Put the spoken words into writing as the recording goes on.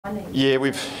findings? Yeah,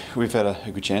 we've had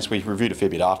a good chance. We reviewed a fair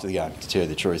bit after the game, to tell you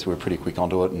the truth. We were pretty quick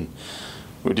onto it, and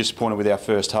we were disappointed with our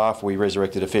first half. We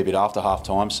resurrected a fair bit after half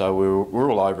time, so we were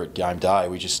all over it game day.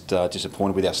 We just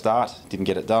disappointed with our start, didn't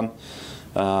get it done,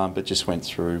 but just went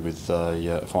through with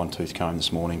a fine-tooth comb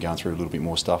this morning, going through a little bit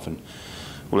more stuff, and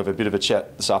we'll have a bit of a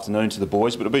chat this afternoon to the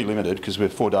boys, but it'll be limited because we're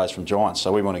 4 days from Giants,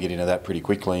 so we want to get into that pretty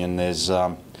quickly. And there's,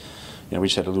 we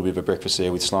just had a little bit of a breakfast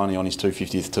there with Sloaney on his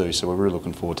 250th too, so we're really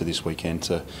looking forward to this weekend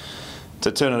to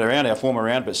turn it around, our form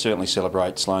around, but certainly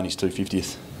celebrate Sloaney's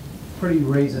 250th. Pretty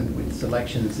reasoned with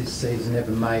selections this season,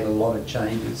 never made a lot of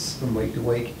changes from week to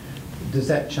week. Does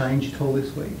that change at all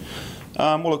this week?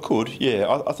 Well, it could,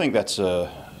 yeah. I think that's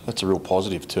a real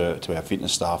positive to our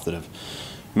fitness staff that have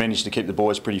managed to keep the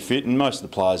boys pretty fit, and most of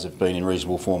the players have been in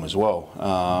reasonable form as well.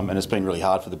 And it's been really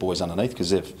hard for the boys underneath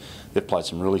because they've played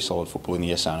some really solid football in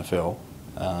the SANFL.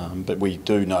 But we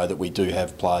do know that we do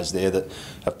have players there that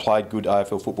have played good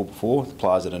AFL football before,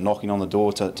 players that are knocking on the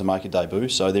door to make a debut.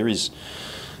 So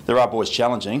there are boys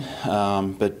challenging,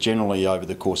 but generally over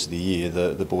the course of the year,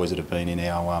 the boys that have been in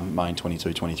our main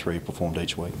 22-23 performed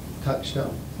each week. Touched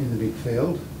up in the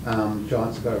midfield.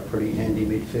 Giants have got a pretty handy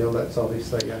midfield. That's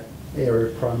obviously an area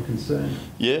of prime concern.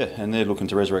 Yeah, and they're looking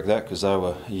to resurrect that because they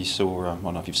were, you saw, I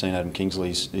don't know if you've seen Adam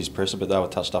Kingsley's presser, but they were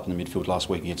touched up in the midfield last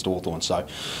week against Hawthorn. So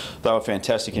they were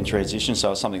fantastic in transition,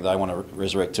 so it's something they want to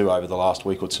resurrect too over the last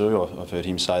week or two. I've heard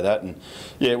him say that. And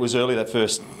yeah, it was early, that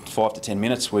first 5 to 10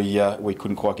 minutes, we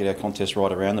couldn't quite get our contest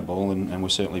right around the ball, and we're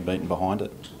certainly beaten behind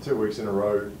it. 2 weeks in a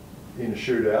row in a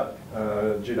shootout.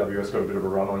 GWS got a bit of a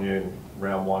run on you in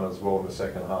round one as well in the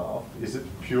second half. Is it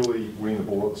purely winning the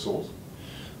ball at the source?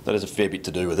 That has a fair bit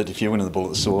to do with it. If you're winning the ball at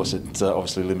the source, it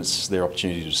obviously limits their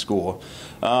opportunity to score.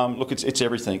 Look, it's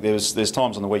everything. There's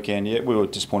times on the weekend, yeah, we were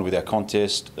disappointed with our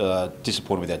contest,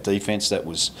 disappointed with our defence. That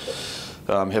was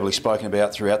heavily spoken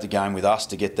about throughout the game with us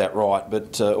to get that right.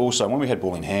 But also, when we had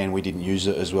ball in hand, we didn't use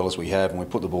it as well as we have, and we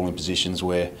put the ball in positions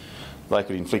where they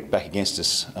could inflict back against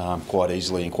us quite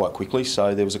easily and quite quickly.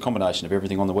 So there was a combination of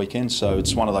everything on the weekend. So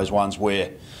it's one of those ones where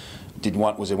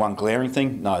was there one glaring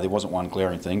thing? No, there wasn't one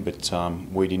glaring thing, but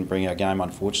we didn't bring our game,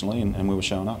 unfortunately, and we were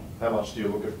showing up. How much do you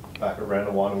look back at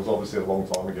round one? It was obviously a long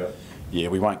time ago. Yeah,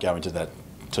 we won't go into that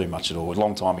too much at all. It was a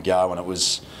long time ago, and it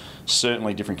was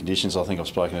certainly different conditions. I think I've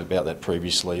spoken about that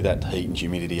previously. That heat and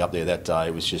humidity up there that day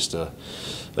was just a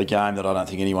game that I don't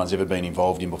think anyone's ever been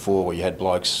involved in before, where you had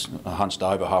blokes hunched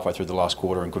over halfway through the last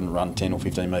quarter and couldn't run 10 or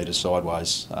 15 metres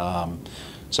sideways.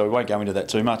 So we won't go into that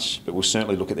too much, but we'll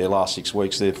certainly look at their last 6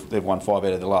 weeks. They've won 5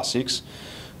 out of the last 6.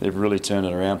 They've really turned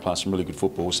it around, playing some really good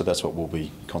football, so that's what we'll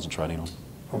be concentrating on.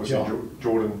 Obviously,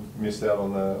 Jordan missed out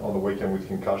on the weekend with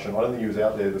concussion. I don't think he was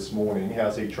out there this morning.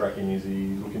 How's he tracking? Is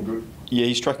he looking good? Yeah,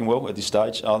 he's tracking well at this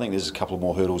stage. I think there's a couple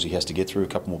more hurdles he has to get through, a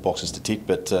couple more boxes to tick,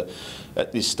 but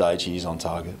at this stage he is on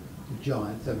target. The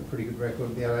Giants have a pretty good record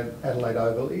with the Adelaide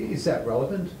Oval. Is that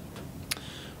relevant?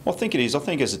 Well, I think it is. I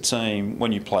think as a team,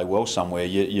 when you play well somewhere,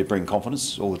 you bring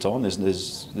confidence all the time.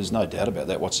 There's no doubt about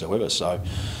that whatsoever. So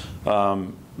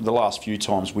the last few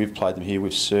times we've played them here,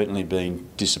 we've certainly been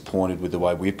disappointed with the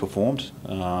way we've performed.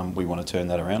 We want to turn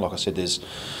that around. Like I said,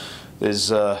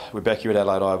 we're back here at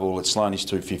Adelaide Oval. It's Sloaney's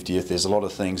 250th. There's a lot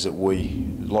of things a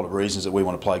lot of reasons that we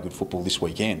want to play good football this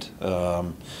weekend.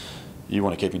 You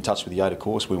want to keep in touch with the 8, of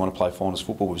course. We want to play finals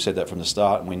football. We've said that from the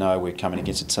start, and we know we're coming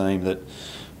against a team that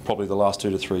probably the last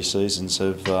 2 to 3 seasons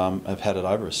have had it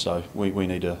over us. So we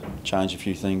need to change a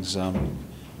few things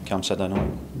come Saturday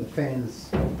night. The fans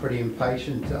are pretty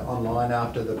impatient online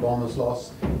after the Bombers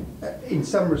loss. In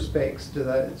some respects, do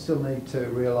they still need to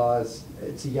realise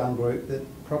it's a young group that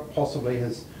possibly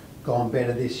has gone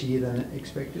better this year than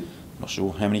expected? Not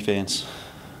sure. How many fans?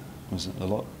 Was it a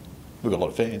lot? We've got a lot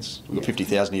of fans. We've got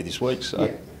 50,000 here this week. So.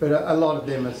 Yeah, but a lot of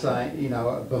them are saying,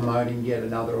 bemoaning yet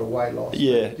another away loss.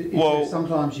 Yeah, well,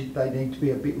 sometimes they need to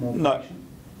be a bit more patient.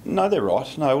 No, they're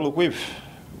right. No, look, we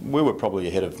were probably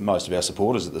ahead of most of our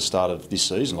supporters at the start of this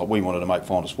season. Like, we wanted to make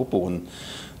finals football, and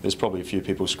there's probably a few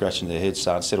people scratching their heads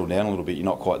saying, settle down a little bit, you're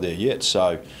not quite there yet.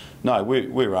 So, no,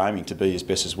 we're aiming to be as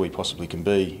best as we possibly can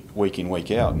be week in,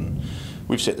 week out, and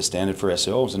we've set the standard for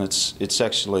ourselves, and it's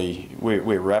actually,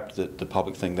 we're rapt that the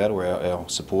public think that, or our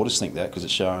supporters think that, because it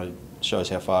shows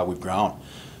how far we've grown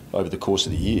over the course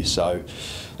of the year. So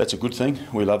that's a good thing.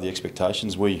 We love the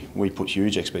expectations. We put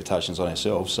huge expectations on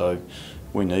ourselves, so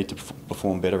we need to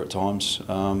perform better at times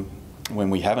when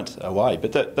we haven't away.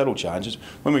 But that'll change.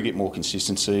 When we get more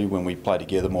consistency, when we play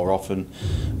together more often.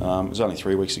 It was only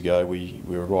 3 weeks ago we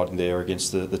were right in there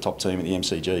against the top team at the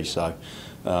MCG. So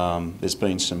there's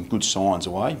been some good signs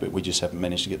away, but we just haven't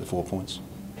managed to get the 4 points.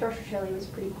 Josh Shelley was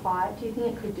pretty quiet. Do you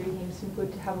think it could do him some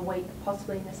good to have a week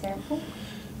possibly in the sample?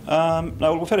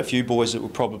 No, we've had a few boys that were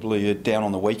probably down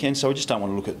on the weekend, so we just don't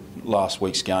want to look at last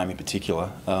week's game in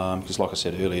particular, because like I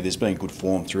said earlier, there's been good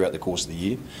form throughout the course of the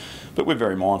year. But we're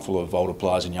very mindful of older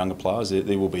players and younger players.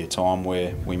 There will be a time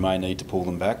where we may need to pull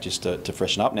them back just to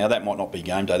freshen up. Now, that might not be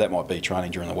game day, that might be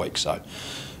training during the week, so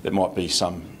it might be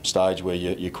some stage where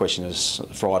your question is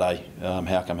Friday,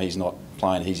 how come he's not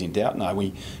playing, he's in doubt. No,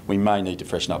 we may need to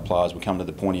freshen up players. We come to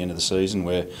the pointy end of the season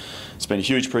where it's been a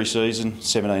huge pre-season,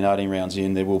 17, 18 rounds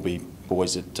in. There will be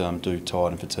boys that do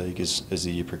tired and fatigue as the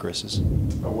year progresses.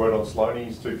 A word on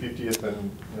Sloaney's 250th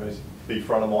and be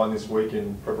front of mind this week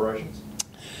in preparations?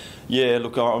 Yeah,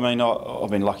 look, I mean,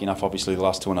 I've been lucky enough, obviously, the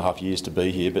last 2.5 years to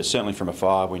be here, but certainly from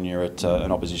afar, when you're at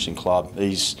an opposition club,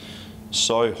 he's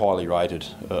so highly rated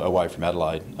away from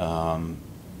Adelaide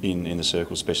in the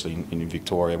circle, especially in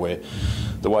Victoria, where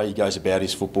the way he goes about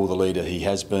his football, the leader he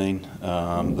has been,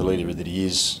 the leader that he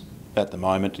is at the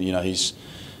moment. He's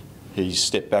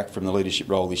stepped back from the leadership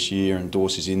role this year, and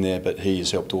Dorsey's in there, but he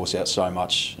has helped Dorsey out so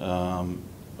much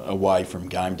away from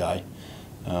game day.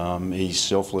 He's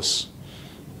selfless.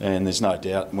 And there's no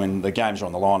doubt when the games are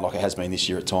on the line, like it has been this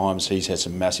year at times, he's had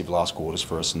some massive last quarters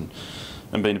for us and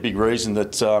been a big reason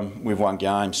that we've won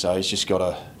games. So he's just got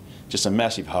a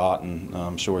massive heart, and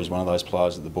I'm sure he's one of those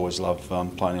players that the boys love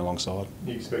playing alongside.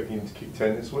 You expecting him to kick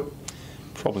 10 this week?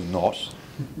 Probably not.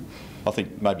 I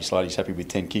think maybe Sloaney's happy with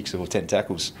 10 kicks or 10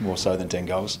 tackles, more so than 10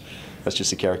 goals. That's just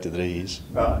the character that he is.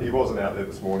 He wasn't out there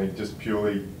this morning just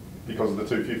purely because of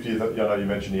the 250th. I know you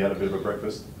mentioned he had a bit of a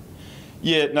breakfast.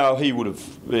 Yeah, no, he would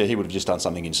have just done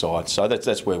something inside. So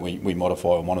that's where we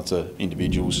modify and monitor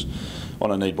individuals on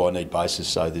a need by need basis.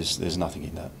 So there's nothing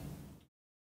in that.